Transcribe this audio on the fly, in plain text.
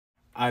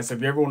Alright, so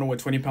if you ever wonder what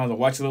 20 pounds of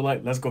watch look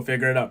like, let's go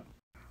figure it out.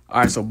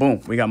 Alright, so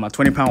boom, we got my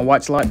 20-pound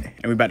watch lot,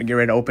 and we about to get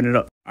ready to open it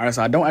up. Alright,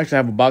 so I don't actually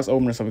have a box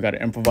opener, so we got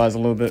to improvise a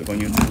little bit. Gonna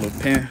use this little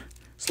pen,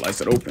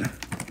 slice it open.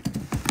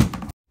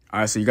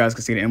 Alright, so you guys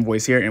can see the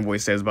invoice here.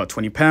 Invoice says about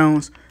 20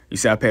 pounds. You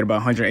see I paid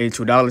about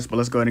 $182, but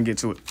let's go ahead and get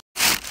to it.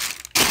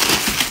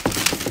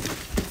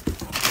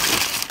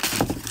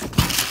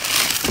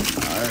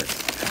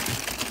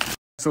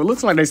 So it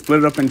looks like they split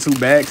it up in 2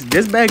 bags.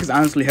 This bag is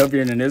honestly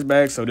heavier than this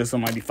bag, so this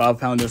one might be 5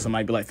 pounds, this one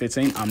might be like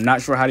 15. I'm not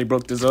sure how they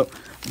broke this up,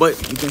 but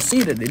you can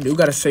see that they do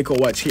got a Seiko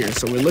watch here,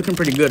 so we're looking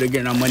pretty good at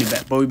getting our money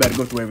back, but we about to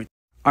go through everything.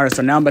 All right,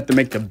 so now I'm about to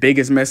make the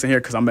biggest mess in here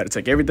because I'm about to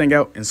take everything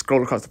out and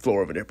scroll across the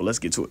floor over there, but let's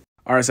get to it.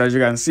 All right, so as you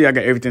guys can see, I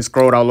got everything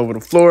scrolled all over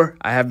the floor.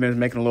 I have been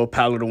making a little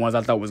pile of the ones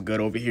I thought was good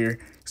over here.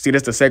 See,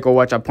 this is the Seiko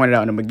watch I pointed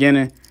out in the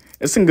beginning.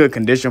 It's in good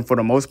condition for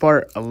the most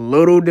part. A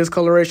little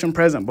discoloration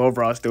present, but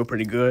overall still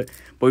pretty good.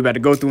 But we about to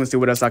go through and see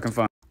what else I can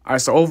find. All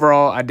right, so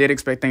overall, I did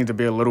expect things to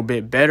be a little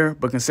bit better,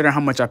 but considering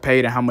how much I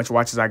paid and how much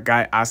watches I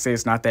got, I say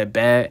it's not that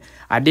bad.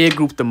 I did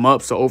group them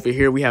up, so over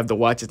here we have the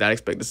watches that I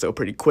expect to sell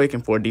pretty quick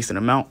and for a decent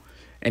amount.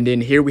 And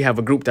then here we have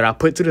a group that I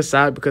put to the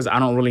side because I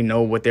don't really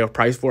know what they'll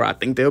price for. I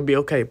think they'll be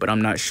okay, but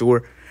I'm not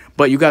sure.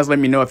 But you guys let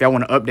me know if y'all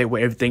want to update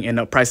what everything end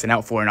up pricing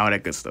out for and all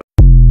that good stuff.